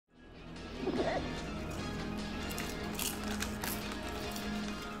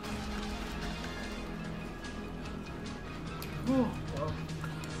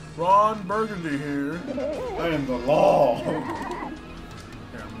Ron Burgundy here. I am the law. Yeah,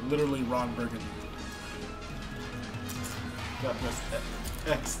 I'm literally Ron Burgundy. Got press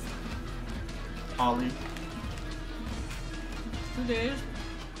X. Ollie. 2 days.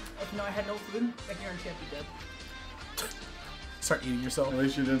 If I had no food, I guarantee I'd be dead. Start eating yourself. At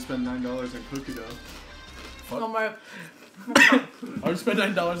least you didn't spend $9 in cookie dough. Fuck. No, my I would spend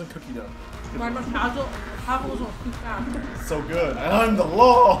 $9 in cookie dough. metabolism was too fast. So good. I'm the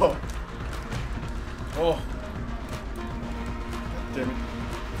law. Oh. Damn it.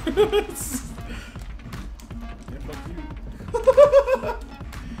 Yeah, fuck you.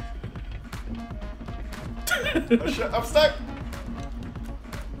 Oh shit, I'm stuck.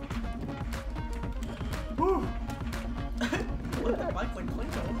 Woo. What the fuck? Like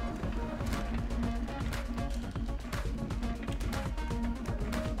Clinko.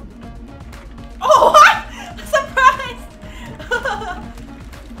 Oh, what? I'm surprised!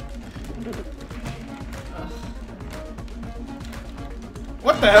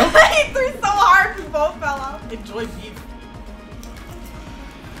 What the hell? He threw so hard, we both fell off. Enjoy beef.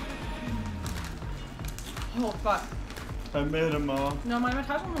 Oh, fuck. I made him all. No, my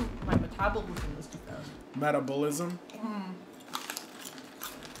metabolism is too fast. Metabolism?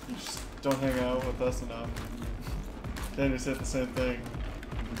 You just don't hang out with us enough. Then you said the same thing.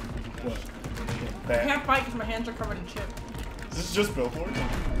 What? I can't fight because my hands are covered in chip. Is this just Billboard?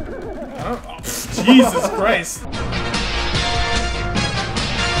 Oh, Jesus Christ.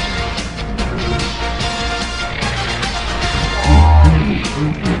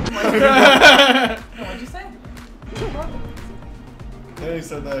 What'd you say? Then you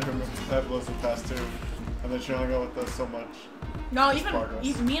said that her metabolism fast too. And then she hung out with us so much. No, Progress.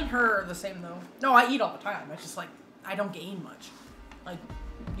 even me and her are the same though. No, I eat all the time. It's just like I don't gain much. Like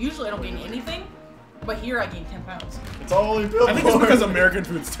usually I don't gain anything, but here I gain 10 pounds. It's all only Billboard. I think it's because American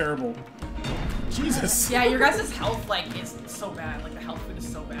food's terrible. Jesus. Yeah, your guys' health like is so bad. Like the health food is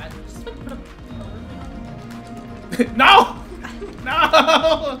so bad. Just like put a No!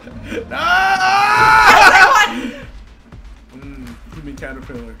 No! No! Human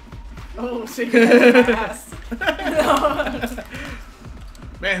caterpillar. Oh, shit. Ass. No.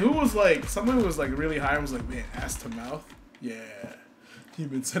 Man, who was like, someone who was like really high and was like, man, ass to mouth? Yeah.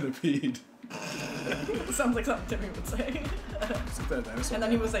 Human centipede. Sounds like something Timmy would say. Is that a dinosaur? And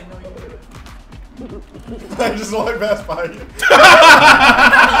then he was like, no, you do it. I just walked past by you.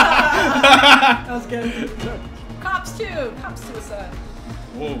 That was good. Cops too. Cops suicide.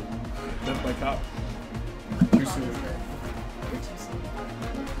 Whoa. Death by cop. Too soon. You're too soon.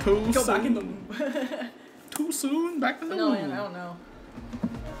 Too Go soon. back in the womb. Too soon? Back in the No, womb. man, I don't know.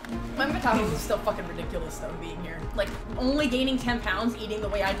 My metabolism is still fucking ridiculous though, being here. Like, only gaining 10 pounds eating the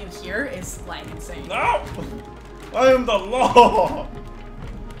way I do here is like insane. No! I am the law!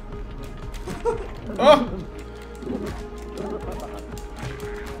 Oh!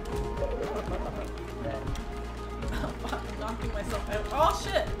 I'm knocking myself out. Oh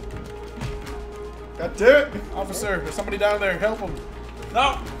shit! God damn it! Officer, there's somebody down there. Help him.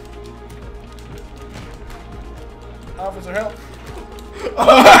 No! Officer, help.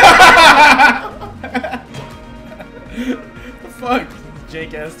 The fuck?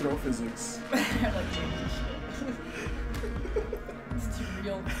 Jake astrophysics. I like changing shit. It's too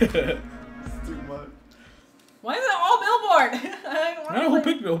real. It's too much. Why is it all Billboard? I No, who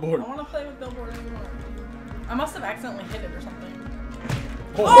picked Billboard? I want to play with Billboard anymore. I must have accidentally hit it or something.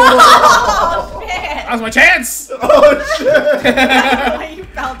 Oh, Oh shit! that was my chance! Oh shit! Why you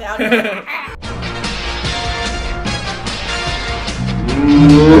fell down? Here?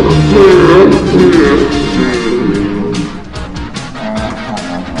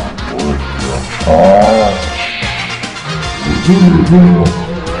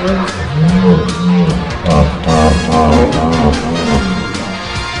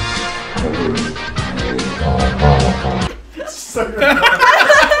 So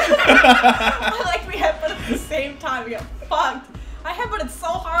Like we headbutted at the same time. We got fucked. I headbutted so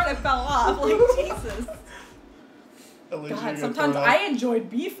hard I fell off. Like Jesus. God, sometimes I enjoyed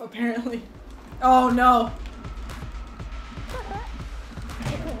beef apparently. Oh no.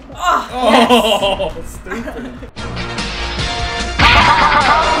 Oh, Oh, stupid.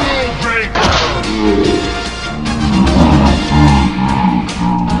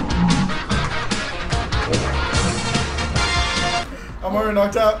 I'm already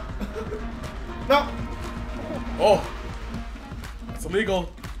knocked out. No! Oh, that's illegal.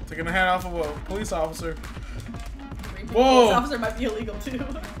 Taking a hand off of a police officer. Whoa! This officer might be illegal too.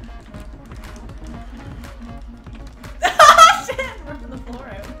 Shit! Ripping the floor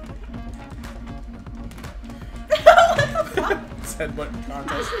out. What the fuck? headbutt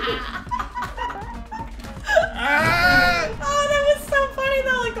contest. Oh, that was so funny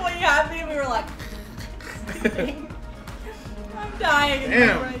though. Like the way you had me, and we were like. I'm dying.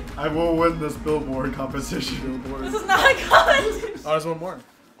 Damn. Right. I will win this billboard competition. This is not a competition. Oh, there's one more.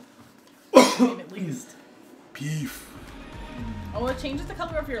 At least. Beef. Oh, it changes the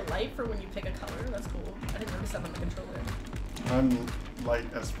color of your light for when you pick a color. That's cool. I didn't notice that on the controller. I'm light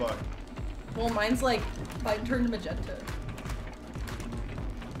as fuck. Well, mine's like, mine turned magenta.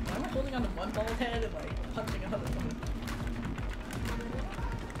 Why am I holding on to one bald head and like punching another one?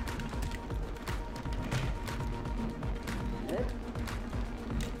 What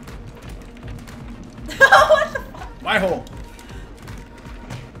the fuck? My hole.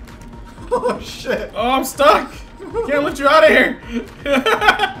 Oh shit! Oh, I'm stuck. Can't let you out of here.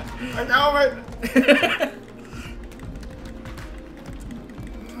 I know it.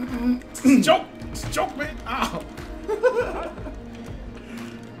 Joke. It's a joke, man. Ow.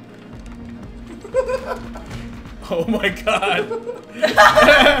 Oh my god.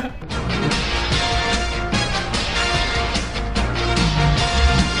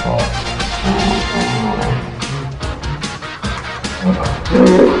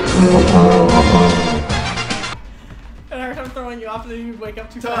 And every time I'm throwing you off, and then you wake up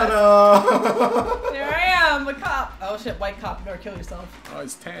too fast. Ta-da! There I am, the cop. Oh shit, white cop, you better kill yourself. Oh,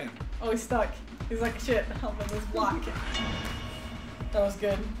 he's tan. Oh, he's stuck. He's like, shit, help him, this block. That was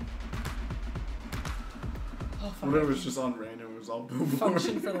good. Oh, fuck. When it was just on random, it was all boom.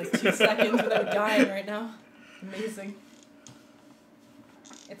 Function for like 2 seconds without dying right now. Amazing.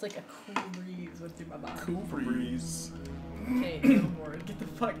 It's like a cool breeze went through my body. Cool breeze. Okay, billboard, get the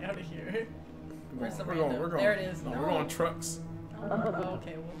fuck out of here. Where's the random? We're going. There it is. No, No. we're going trucks. Oh,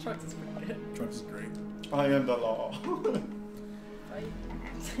 okay, well, trucks is pretty good. Trucks is great. I am the law. Fight.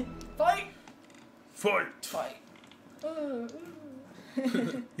 Fight! Fight. Fight.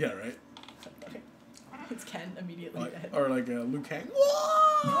 Yeah, right. It's Ken immediately Like, dead. or like Liu Kang.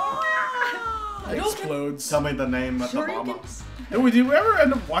 I don't Explodes. Tell me the name of Sure the you mama. Did you ever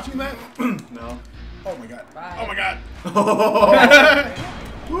end up watching that? No. Oh my god. Bye. Oh my god.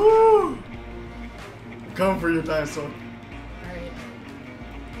 Woo! Come for your dinosaur. Alright.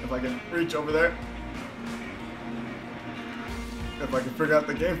 If I can reach over there. If I can figure out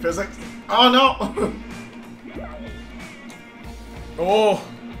the game physics. Oh no! Oh.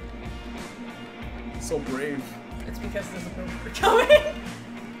 So brave. It's because there's a billboard coming.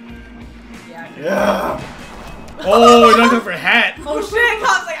 Yeah. Yeah! Oh, he knocked off her hat. Oh shit,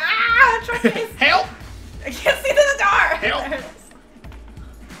 Cop's like, ah! Truck chase! Help! I can't see through the door! Help. There it is.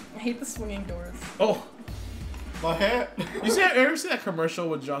 I hate the swinging doors. Oh. My hat! Ever see that commercial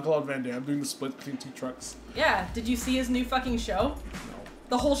with Jean-Claude Van Damme doing the split between 2 trucks? Yeah, did you see his new fucking show? No.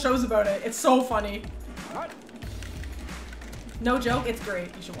 The whole show's about it. It's so funny. No joke, it's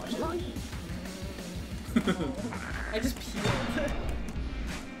great. You should watch it. I just peeled.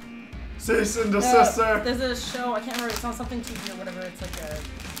 Cease and desist, sir! There's a show, I can't remember, it's on something TV or whatever, it's like a...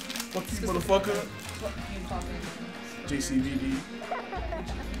 Fuck you, motherfucker. What you talking JCVD.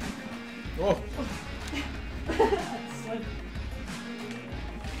 Oh.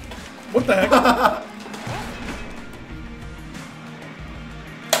 What the heck?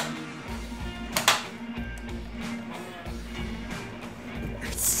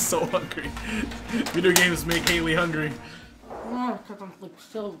 It's so hungry. Video games make Haley hungry. Oh, because I'm like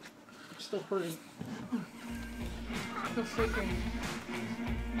still hurting. Still shaking.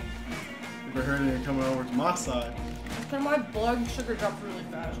 Ever heard it coming over to my side? After my blood sugar dropped really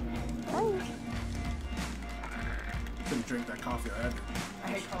fast. Couldn't drink that coffee I had. I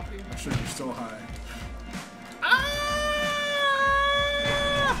hate coffee. My sugar's so high.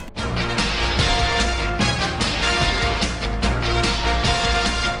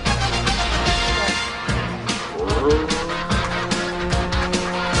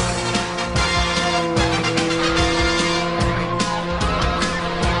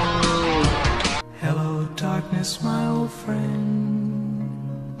 Hello, darkness, my old friend.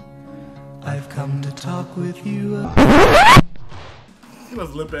 I've come to talk with you. Look at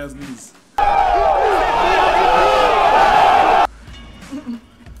those limp ass knees.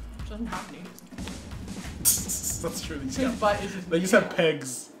 Doesn't have knees. That's true. His butt is just They just have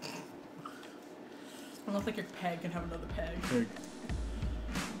pegs. I don't think your peg can have another peg. Peg.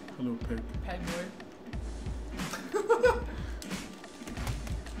 Hello, peg. Peg boy.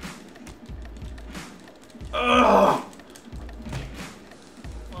 Ugh!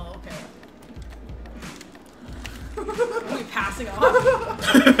 Well, okay. Are we passing off?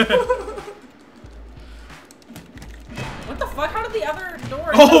 What the fuck? How did the other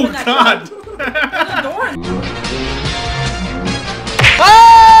door Oh open that god! door? The door.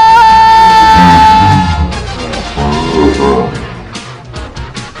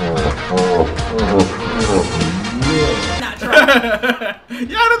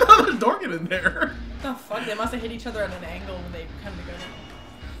 must have hit each other at an angle when they come together.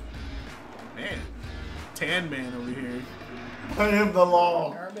 Man. Tan man over here. I am the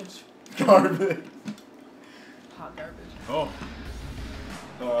law. Garbage. Garbage. Hot garbage. Oh.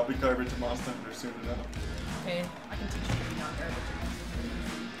 Oh, I'll be garbage monster soon enough. Okay, I can teach you to be not garbage.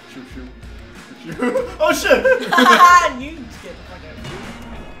 Shoot, shoot. Shoot. Oh shit! You just get the fuck out.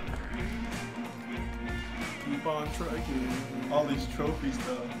 Keep on trucking. All these trophies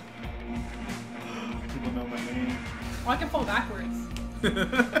though. People know my name. Oh, I can fall backwards.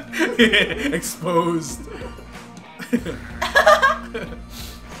 Exposed.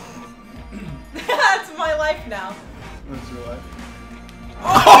 That's my life now. What's your life?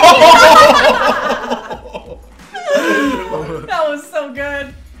 That was so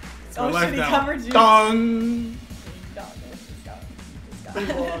good. Oh shit, he covered you. Dong. Bing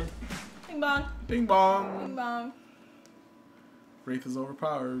bong. Bing bong. Bing bong. Bing bong. Wraith is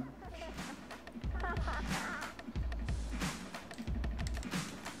overpowered.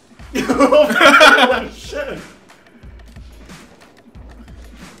 Oh shit!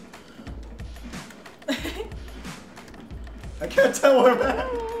 I can't tell where I'm at.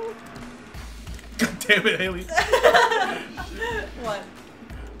 God damn it, Haley. What?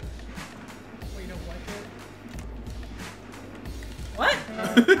 We don't like it. What?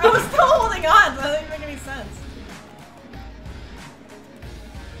 I was still holding on, so that didn't make any sense.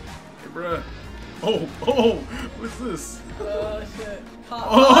 Hey, bruh. Oh, oh, what's this? Oh shit. Pop.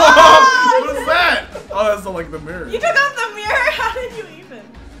 Oh, what is that? Oh, that's like the mirror. You took off the mirror? How did you even?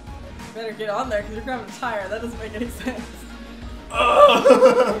 You better get on there because you're grabbing a tire. That doesn't make any sense.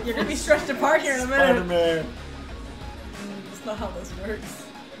 You're gonna be stretched apart here in a minute. Spider-Man. That's not how this works.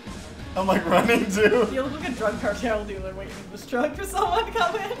 I'm like running too. You look like a drug cartel dealer waiting in this truck for someone to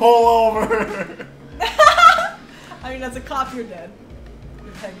come in. Pull over. I mean, as a cop, you're dead.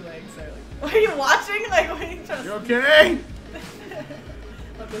 Your peg legs are like. What are you watching? Like, what are you trying to? You okay?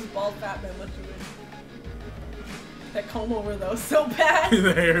 Let this bald fat man let you in. That comb over though, so bad.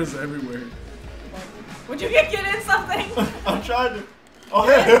 The hair's everywhere. Would you get in something? I'm trying to. Oh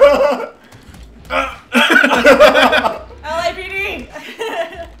hey. LAPD.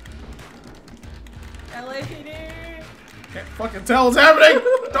 LAPD. Can't fucking tell what's happening.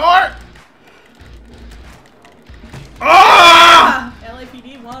 Door. Ah!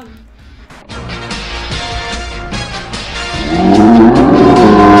 LAPD won.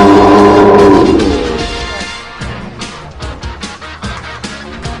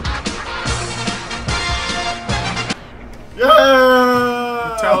 Yeah!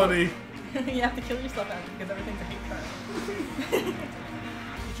 Brutality. You have to kill yourself after because everything's a hate crime.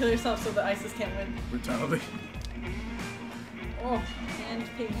 You kill yourself so the ISIS can't win. Brutality. Oh, and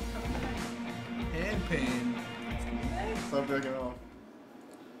pain. And pain. Stop jacking off.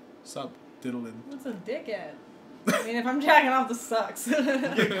 Stop diddling. What's a dick at? I mean, if I'm jacking off, this sucks. You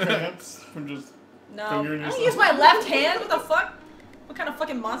get cramps from just No, fingering I yourself. don't use my left hand. What the fuck? What kind of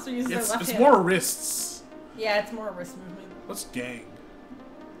fucking monster uses their left It's hand? more wrists. Yeah, it's more a wrist movement. What's gang?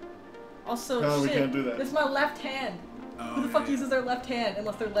 Also, No, we shit, can't do that. it's my left hand. Oh, Who the fuck yeah. uses their left hand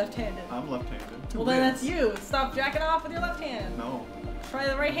unless they're left-handed? I'm left-handed. Well, then that's you. Stop jacking off with your left hand. No. Try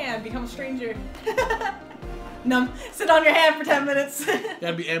the right hand. Become a stranger. Numb. Sit on your hand for 10 minutes. You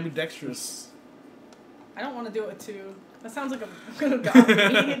gotta be ambidextrous. I don't want to do it with two. That sounds like I'm gonna go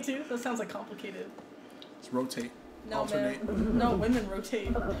meeting it too. That sounds like complicated. Let's rotate. No, Alternate. man. No, women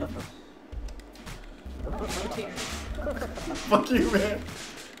rotate. Rotators. Fuck you, man.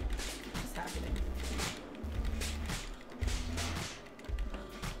 What's happening?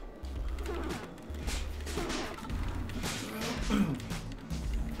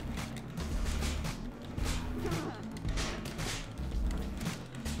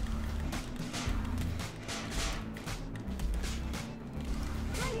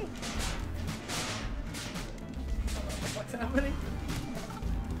 What's happening?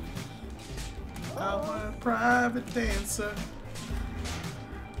 I want a private dancer.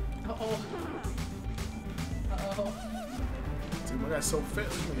 Uh-oh. Uh-oh. Dude, my guy's so fit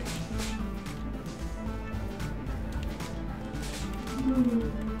with me.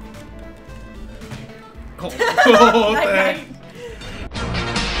 Oh, Night, thank. night.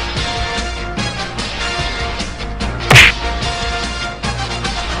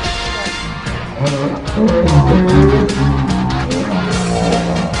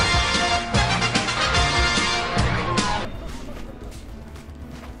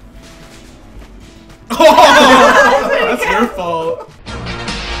 Oh, that's your fault.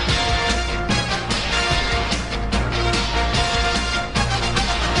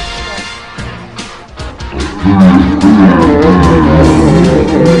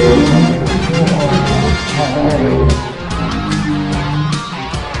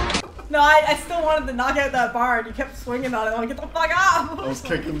 wanted to knock out that bar and you kept swinging on it. I'm like, get the fuck off! I was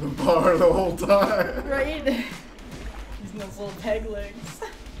kicking the bar the whole time. Right? Using those little peg legs.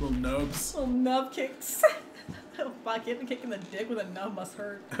 Little nubs. Little nub kicks. Oh, fuck, getting kicked in the dick with a nub must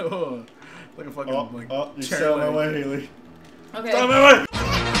hurt. Oh, like a fucking like. Oh, you stay on my way, Haley. Okay. Stay on my way!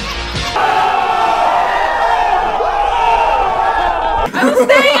 I was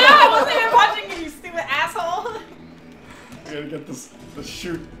staying out! I wasn't even watching you, you stupid asshole! I gotta get the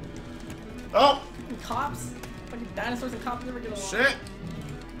shoot. Oh! Cops. Fucking dinosaurs and cops never get along. Shit!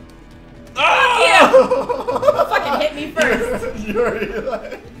 Fuck you! Fucking hit me first. You're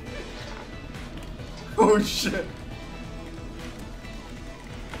like... Oh shit.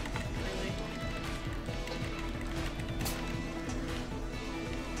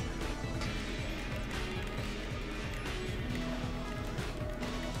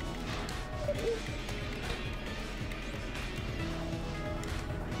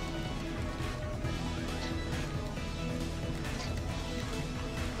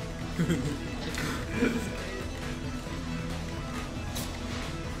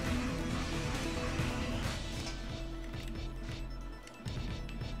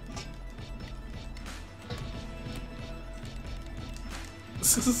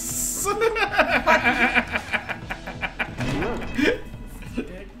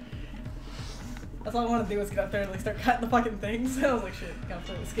 That's all I want to do is get up there and like start cutting the fucking things. I was like, shit, gotta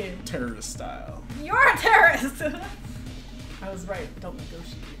play this game. Terrorist style. You're a terrorist! I was right, don't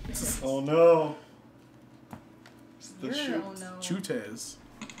negotiate. Oh no. It's the You're, shoot. oh no. Chutes.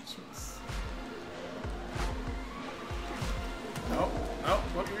 Shoots. No, no,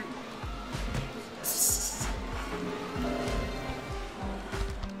 look at you.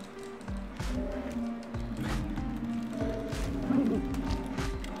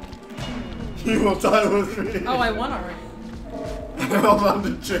 You will die with me. Oh, I won already. I'm on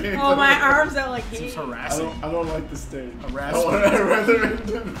the chain. Oh, my arms are like Seems hate. harassing. I don't like the stage. Harassing. I'd rather it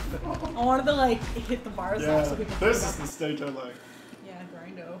didn't. I wanted to like hit the bars off so we could this is the stage I like. Yeah,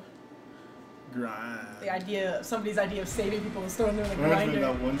 grindo. Grind. The idea, somebody's idea of saving people is throwing them in the Reminds me of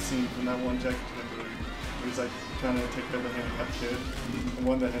grinder. that one scene from that one Jack where he's like trying to take care of the handicapped kid, and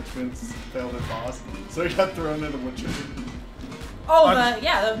one of the henchmen failed their boss, so he got thrown in the wood chipper. Oh,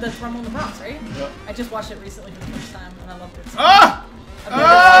 that's Rumble in the Bronx, right? Yep. I just watched it recently for the first time and I loved it. So Ah!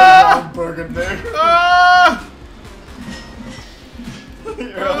 Ah! Burgundy. Ah!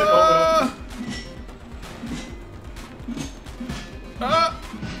 You're like,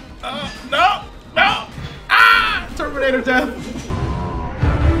 No! No! Ah! Terminator death!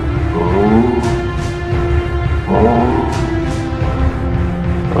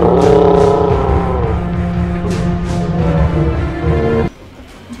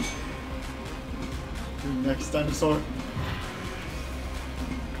 next dinosaur.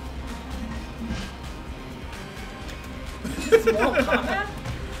 It's Mortal Kombat?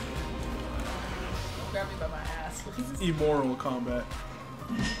 Grab me by my ass, please. Immoral combat.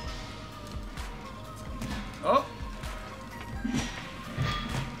 Oh!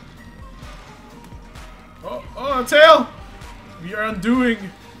 Oh, tail! We are undoing.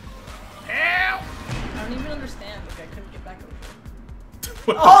 Help! I don't even understand. Like, I couldn't get back over here.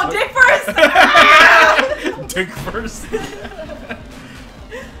 What Oh, the dick first! Dick first.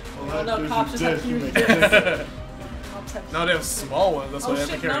 Oh no, cops just have huge dick. dicks. Cops have No, they have small ones. That's why oh they have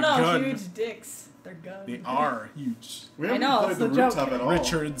to shit, carry no, a gun. huge dicks. They're guns. They are huge. We I haven't know, played it's the the joke. rooftop at all.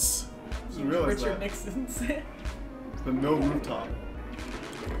 Richards. Just realized Richard that. Nixon's. The no rooftop.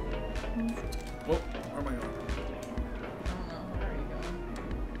 Well, where am I going? I don't know. Where are you going?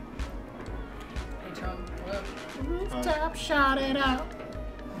 Hey, Trump, what up? Rooftop, shout it out.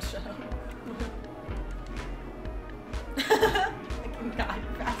 Shut up. God, you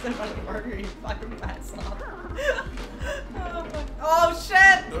passed out on a burger, you fucking fat slob. Oh, fuck. Oh,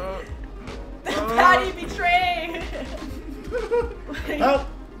 shit! Patty betrayed! Help!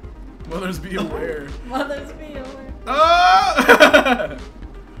 Mothers be aware. Mothers be aware. Ah!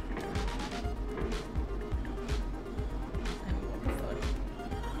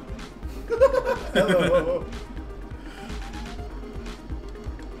 Hello.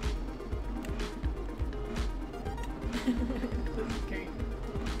 Great.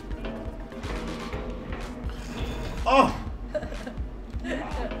 Oh!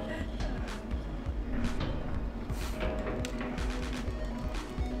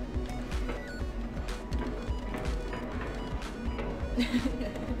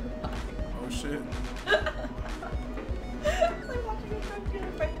 Oh shit. It's like watching a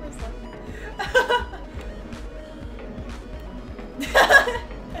computer fight for his life.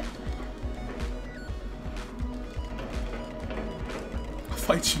 I'll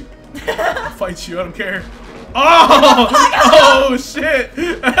fight you. fight you. I don't care. Oh! Oh shit!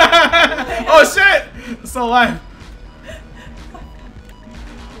 Oh shit! I'm still alive. It's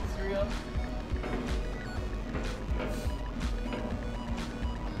real.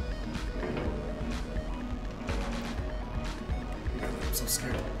 I'm so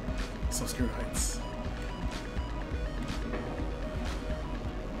scared. So scared of heights.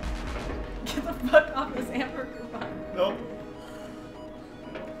 Get the fuck off this hamburger bun. Nope.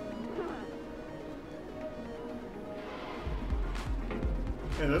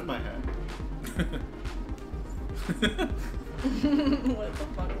 Hey, that's my hat. What the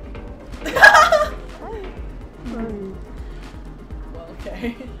fuck? Well,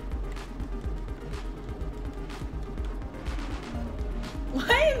 okay. What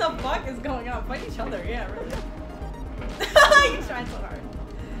in the fuck is going on? Fight each other, yeah, really. You're trying so hard.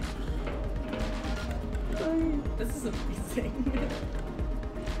 This is amazing.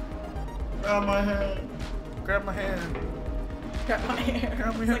 Grab my hand. Grab my hand. Grab my hair.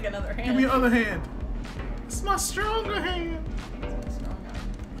 Grab my It's hand. like another hand. Give me your other hand. It's my stronger hand.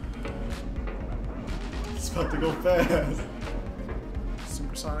 It's about to go fast.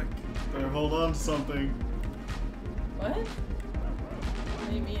 Supersonic. Better hold on to something. What? What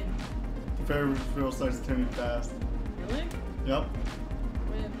do you mean? The Ferris wheel starts turning fast. Really? Yep.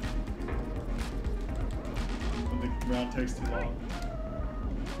 When? When the round takes too long.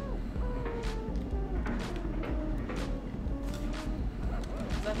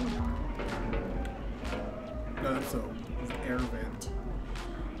 Does that mean? No, that's an air vent.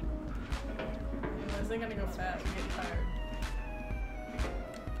 This ain't gonna go fast. We get tired.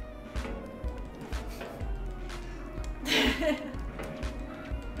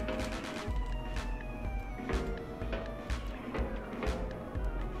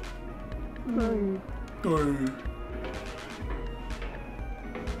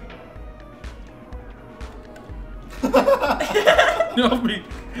 Help me!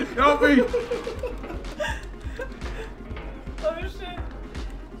 Help me! Oh shit.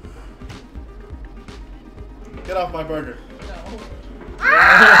 Get off my burger. No.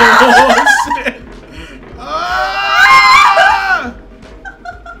 Oh shit! Ah!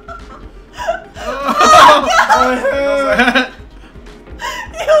 My head.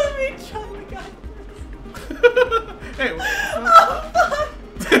 You and me trying to guy. Hey, what?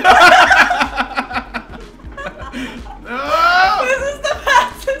 No! This is the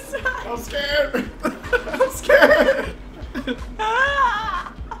fastest ride. I'm scared. I'm scared. This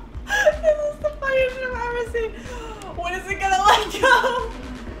is the funniest I've ever seen. When is it gonna let go?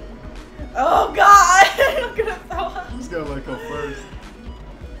 Oh god! I'm gonna throw up. I'm just gonna let go first.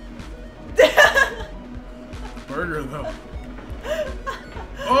 Burger though.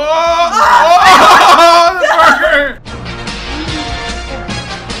 Oh! The burger!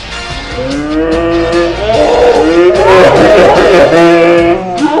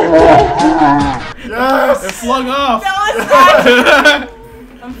 Yes. It flung off. That was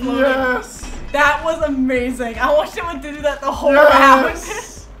actually, I'm floating. Yes. That was amazing. I wish it would do that the whole Yes. round.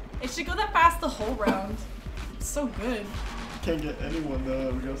 It should go that fast the whole round. It's so good. Can't get anyone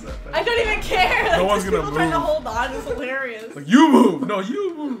though that goes that fast. I don't even care. Like, No one's just gonna people trying to move. hold on is hilarious. Like, you move. No,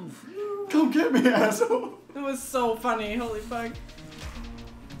 you move. Come get me, asshole. It was so funny. Holy fuck.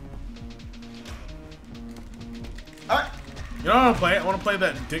 You know what I want to play? I want to play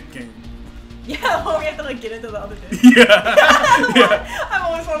that dick game. Yeah, well, we have to like get into the other day. Yeah. Yeah. I've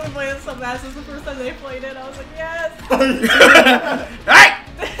always wanted to play this so bad since the first time they played it. I was like, yes. Hey!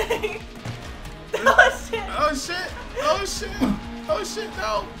 Oh shit. Oh shit! Oh shit! Oh shit!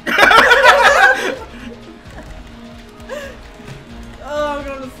 No! Oh, I'm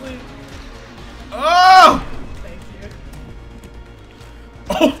going to sleep. Oh! Thank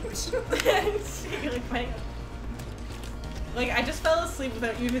Oh! you. Like, I just fell asleep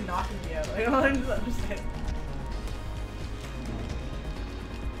without you even knocking me out. I don't understand.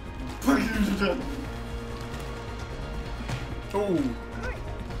 Oh!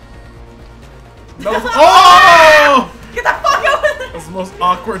 No! Oh! Get the fuck out of there! That's the most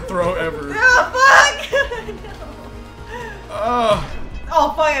awkward throw ever. Oh, fuck! No. Oh!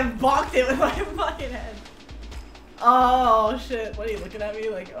 Oh, fuck, I bonked it with my fucking head. Oh, shit. What are you looking at me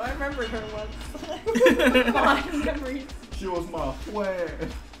like? Oh, I remembered her once. Fond memories. She was my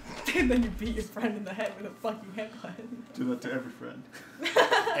friend. And then you beat your friend in the head with a fucking headbutt. Do that to every friend.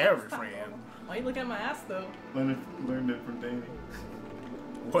 Every friend. Why you looking at my ass, though? Learned it from Danny.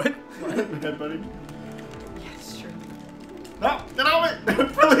 What? Headbutting. Yeah, it's true. No! Get off it!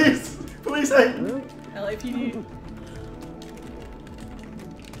 Police! Police, hey! LAPD. I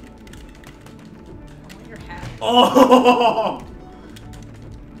want your hat. Oh!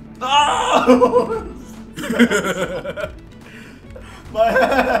 Oh! My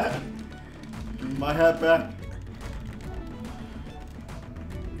hat! Give me my hat back.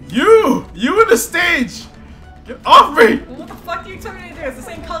 You in the stage! Get off me! What the fuck do you expect me to do? It's the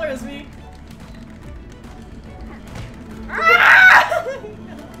same color as me.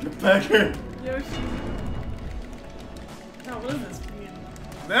 Get back here. Yoshi. No, what is this?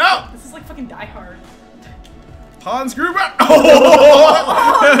 No! This is like fucking Die Hard. Hans Gruber!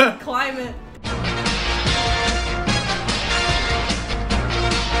 Oh! Climb it.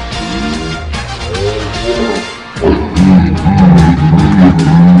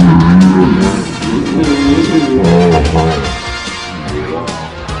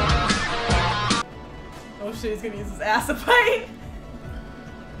 Oh shit, he's gonna use his ass to fight.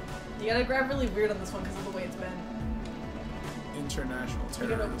 You gotta grab really weird on this one because of the way it's been. International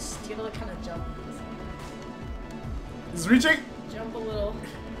terrorist. You gotta like kind of jump. He's reaching! Jump a little.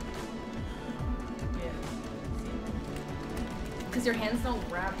 Yeah. Because your hands don't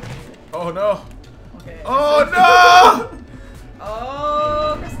grab anything. Oh no! Okay. Oh no!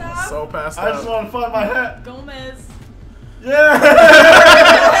 Oh, Kristoff! So passed I just out. want to find my hat. Gomez. Yeah!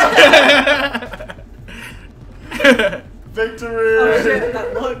 Victory! Oh shit,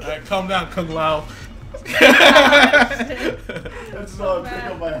 that look. Alright, calm down, Kung Lao. I just want to pick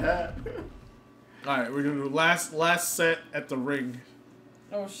up my hat. Alright, we're gonna do last set at the ring.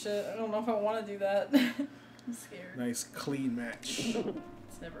 Oh shit, I don't know if I want to do that. I'm scared. Nice clean match.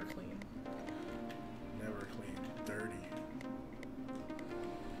 It's never clean. Never clean. Dirty.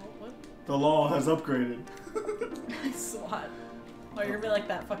 Oh, what? The law has upgraded. SWAT. Oh, you're gonna be like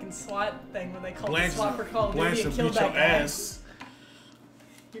that fucking SWAT thing when they call Blanche, the SWAT for Call of Blanche Duty to and killed beat your that guy. ass.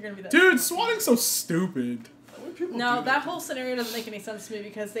 You're gonna be that. Dude, swatting's so stupid. No, that whole scenario doesn't make any sense to me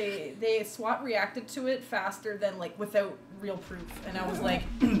because they SWAT reacted to it faster than like without real proof, and I was like,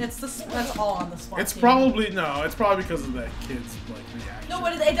 that's all on the SWAT It's team. probably because of that kid's like reaction. No,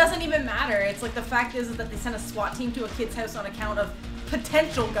 but it doesn't even matter. It's like the fact is that they sent a SWAT team to a kid's house on account of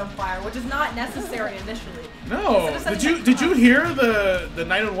potential gunfire, which is not necessary initially. No, did you hear the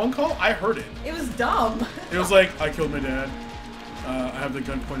 911 call? I heard it. It was dumb. It was like, I killed my dad. I have the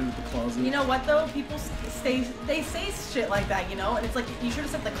gun pointed at the closet. You know what though? People say shit like that, you know, and it's like you should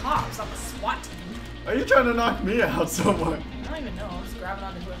have sent the cops, not the SWAT team. Are you trying to knock me out somewhere? I don't even know. I'm just grabbing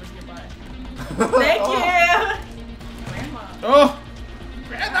onto whoever's nearby. Thank you, Grandma. Oh,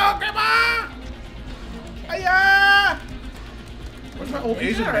 Grandma! Hiya! Where's my old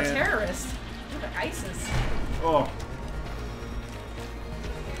Asian You're man? a terrorist. You're like ISIS. Oh.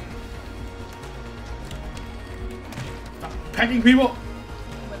 Stop pecking people.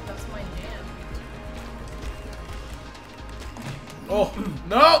 But that's my jam. Oh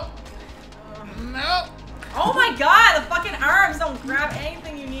no! No! Oh my god, the fucking arms don't grab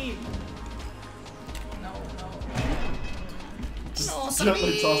anything you need. No. Just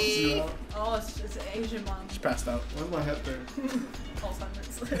gently tosses you out. Oh, it's Asian mom. She passed out. Where's my hat there?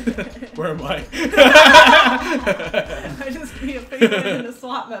 Alzheimer's. Where am I? I just be a fake and a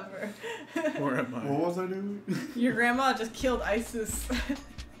SWAT member. Where am I? What was I doing? Your grandma just killed ISIS.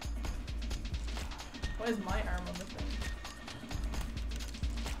 Why is my arm on the thing?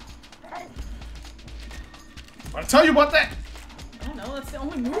 I'll tell you about that! I don't know, that's the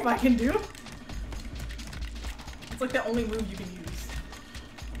only move I can do. It's like the only move you can use.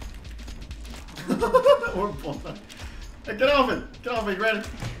 Or bullseye. Hey, get off it! Get off me, Granny!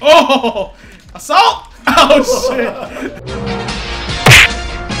 Oh! Assault! Oh shit!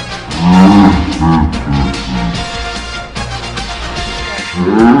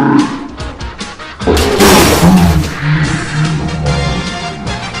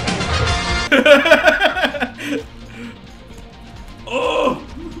 Oh!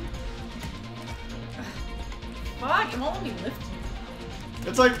 Fuck, it won't let me lift you.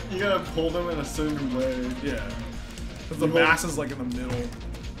 It's like you gotta pull them in a certain way. Yeah. Because the mass is like in the middle.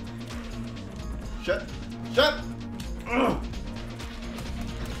 Shut! Ugh. Oh.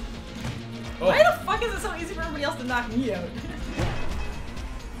 Why the fuck is it so easy for everybody else to knock me out?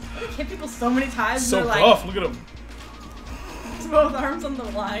 I hit people so many times So and they're tough, like, look at him. both arms on the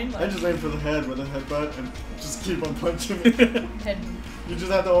line. Like, I just aim for the head with a headbutt and just keep on punching it. head You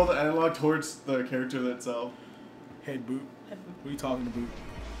just have to hold the analog towards the character itself. Head boot. Head boot. What are you talking about?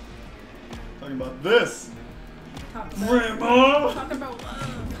 Talking about this. Talk about, Grandma! talk about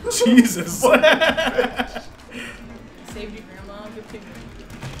love. Jesus. Saved you, Grandma. Good picture.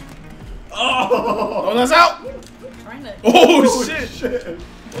 Oh, that's out! I'm trying to. Oh, shit!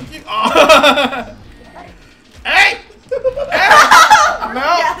 Look you. Oh. Hey! Hey!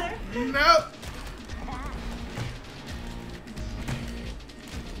 No! No!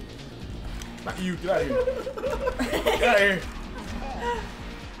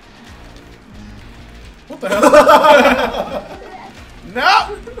 What the hell? No!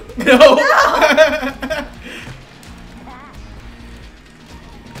 No!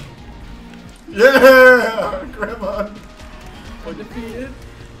 Yeah! Grandma! Undefeated.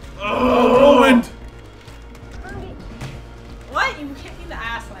 Oh, ruined! What? You hit me in the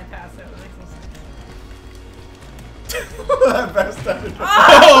ass when I passed it. It makes no sense. That bastard.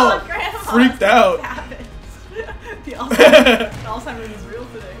 Oh, Grandma! Freaked out. Savage. The Alzheimer's is real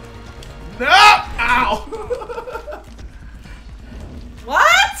today. No! Ow!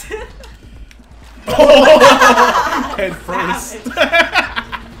 What? Oh! Head first.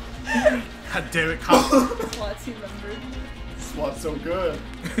 God damn it, cop. SWAT team member. SWAT's so good.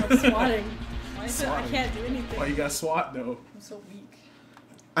 I'm swatting. Why is it I can't do anything? Why you got SWAT though? I'm so weak.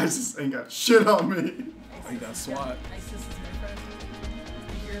 ISIS ain't got shit on me. Why you got SWAT? ISIS is my friend.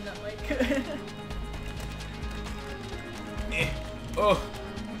 You hear that, Mike? Oh.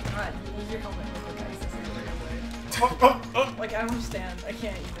 God, use your helmet real quick, ISIS is the right way. Like, I don't understand. I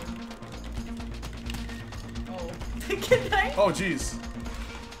can't even. Oh. Can I? Oh, jeez.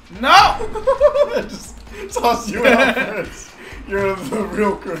 No! I just toss you out first. You're the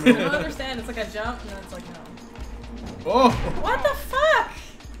real I criminal. don't understand. It's like a jump, and then it's like, no. Oh! What the fuck?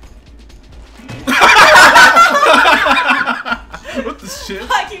 What the shit?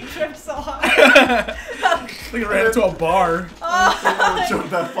 Like, you tripped so hard. I think I ran into a bar. I jumped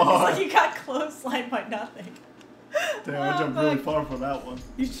that It's far. like you got clotheslined by nothing. Damn, I jumped really far for that one.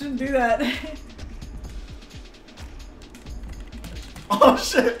 You shouldn't do that. Oh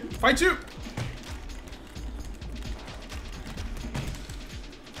shit! Fight you!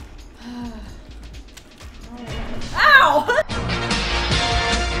 Ow!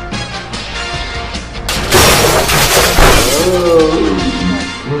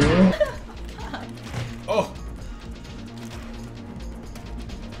 Oh.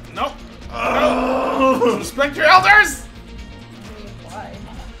 Nope. No. Respect your elders! Why?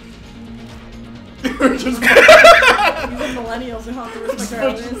 You're just These are millennials who have to respect their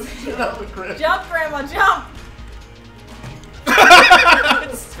elders. Jump, Grandma, jump!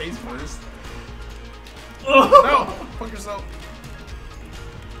 Space first. No! Fuck yourself.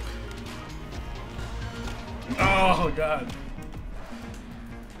 Oh, God.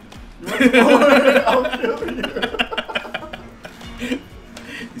 I'll kill you.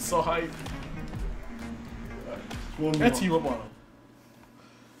 He's so hyped. One You more. gotta team up on him.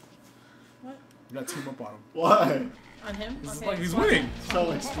 What? You gotta team up on him. Why? On him? This is Okay, like he's swap. winning. It's not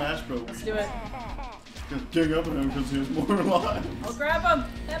like Smash Bros. Let's do it. Just gang up on him because he has more lives. I'll grab him.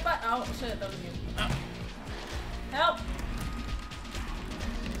 Headbutt. Oh, shit, that was you. Help!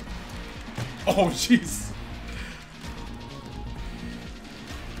 Oh, jeez.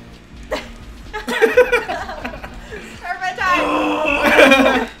 Perfect time!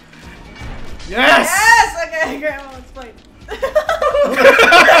 Yes! Yes! Okay, Grandma, let's fight.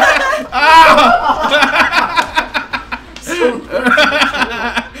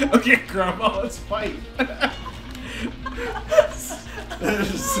 Okay, Grandma, let's fight. That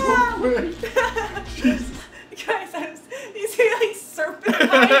is so quick. Jesus. Guys, you see like serpentine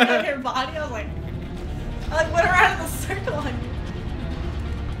on your body? I was like went around in a circle on you.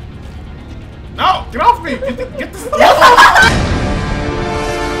 No! Get off me! Get this. It's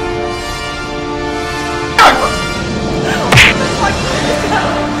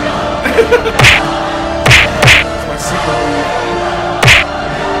my secret move.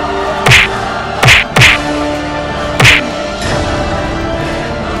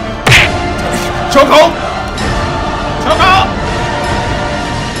 Chokehold! Chokehold!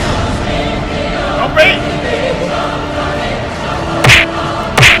 Don't beat!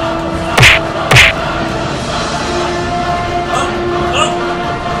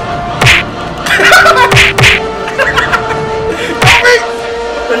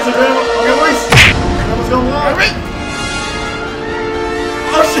 There's a grandma. Okay, boys. Grandma's going live.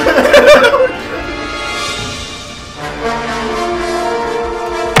 Oh shit!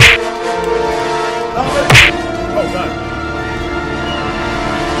 Oh god.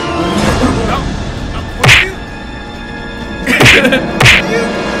 No. No. Fuck you.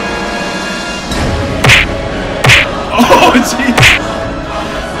 Oh jeez.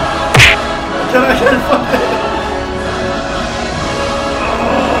 Can I get fucking?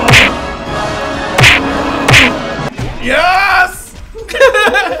 Yes!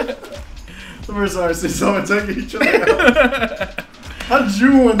 The first time I see someone taking each other out. How did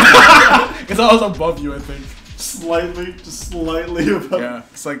you win that? Because I was above you, I think. Slightly, just slightly above. Yeah,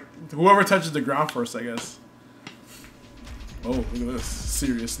 it's like whoever touches the ground first, I guess. Oh, look at this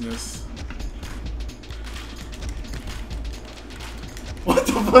seriousness. What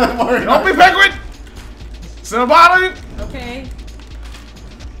the fuck, Mario? Help me, Penguin! Somebody! Okay.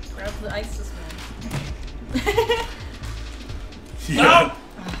 Grab the ice this man. Yeah. Oh,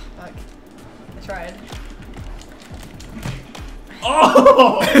 fuck. I tried.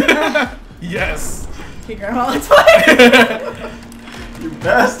 Oh! Yes. Okay, Grandma, let's play! You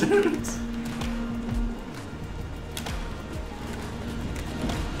bastards!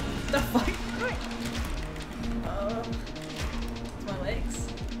 The fuck? My legs.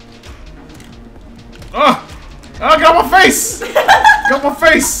 Oh! I got my face! Got my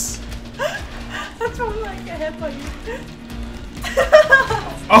face! That's probably like a headbutt you.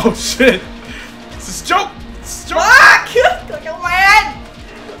 Oh shit! This is joke! This is joke! Fuck! Look at my head!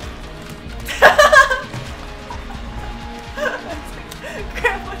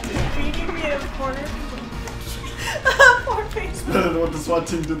 Grandma just beating me in a corner. Poor face. Better than what the SWAT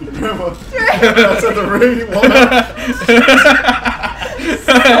team did to Grandma. That's at the ring. Oh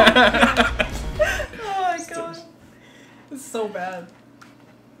my god. It's so bad.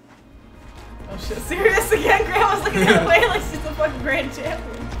 Oh shit, serious again? Grandma's looking the other way like she's the fucking grand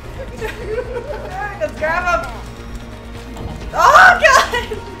champion. Let's grab him! Oh god!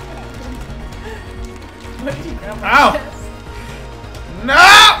 What did you grab my Ow! chest? No!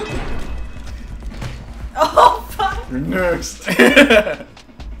 Oh fuck! You're next. I'm gonna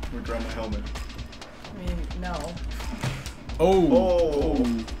grab my helmet. I mean, no. Oh. Oh.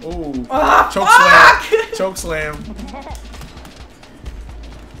 Oh. Oh Choke fuck! slam. Choke slam.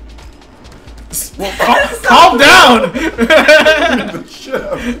 Well, calm down! The shit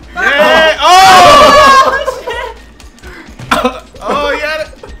out of it. Yeah. Oh! Oh shit! Oh,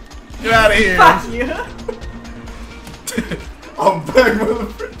 yeah. Get out of here. Fuck you! I'm back,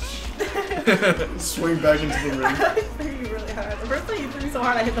 motherfucker. Swing back into the ring. I threw you really hard. The first time you threw me so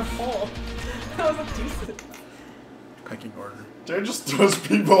hard, I hit the pole. That was a decent. Pecking order. Jay just throws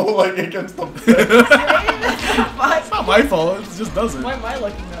people like against the fence. It's not my fault. It just does it. Why am I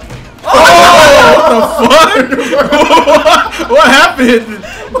looking that way? Oh! What the fuck? What happened?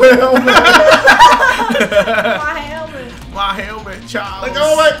 My helmet. My helmet. My helmet, child. Like,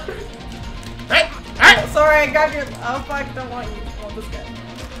 oh my. Hey! Hey! Oh, sorry, I grabbed your. Oh fuck! Don't want you. I want this guy.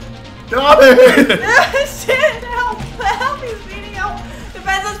 Get out of here. Shit! Help! Help! He's beating out.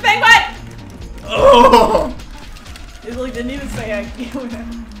 Defenseless penguin. Oh. It really didn't even say I get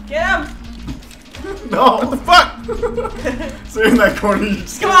him. No. What the fuck? Stay in that corner. You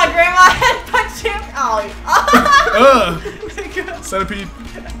just Come on, Grandma. Head punch him. Oh. Centipede.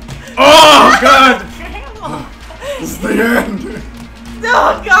 Oh, God. Grandma. This is the end.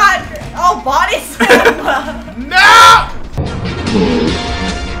 Oh God. Oh, body slam. No!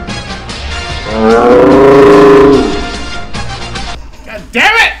 God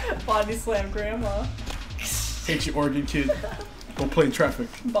damn it! Body slam, Grandma. Hate you, Oregon kid. Go play in traffic.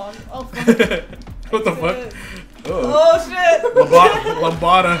 Bond. Oh fuck. What the fuck? Oh shit.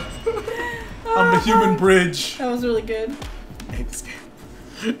 Lambada. I'm the human bridge. That was really good. I hate this game.